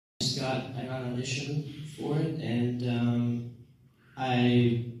got an audition for it, and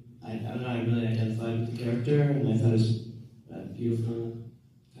I don't know, I really identified with the character, and I thought it was beautiful.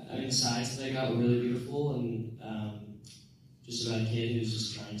 I mean, the sides that I got were really beautiful, and just about a kid who's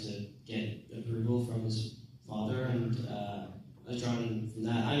just trying to get approval from his father, and I was drawn from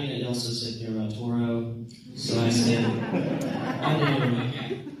that. I mean, it also said here about Toro, so I said, I knew,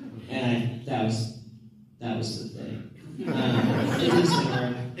 and that was the thing. It didn't say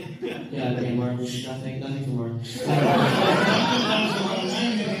Mark. Yeah, okay, Mark was nothing for Mark.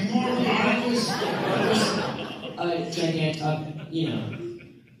 Gigantic,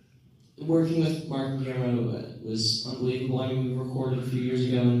 working with Mark and Guillermo was unbelievable. I mean, we recorded a few years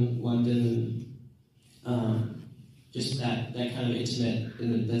ago in London, and just that kind of intimate,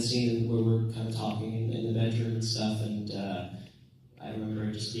 in that scene where we're kind of talking in the bedroom and stuff, and I remember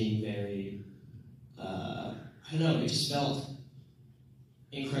it just being very, I don't know, it just felt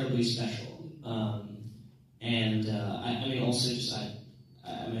incredibly special. I mean, also just,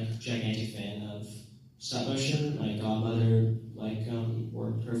 I'm a gigantic fan of stop motion. My godmother,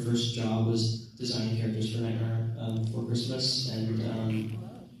 her first job was designing characters for Nightmare Before Christmas, and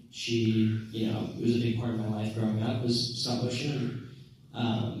she, it was a big part of my life growing up, was stop motion.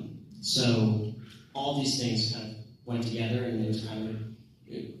 So all these things kind of went together, and it was kind of,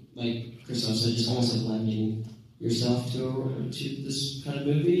 like Christoph said, just almost like lending yourself to this kind of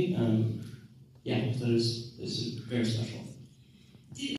movie. Yeah, so it was very special.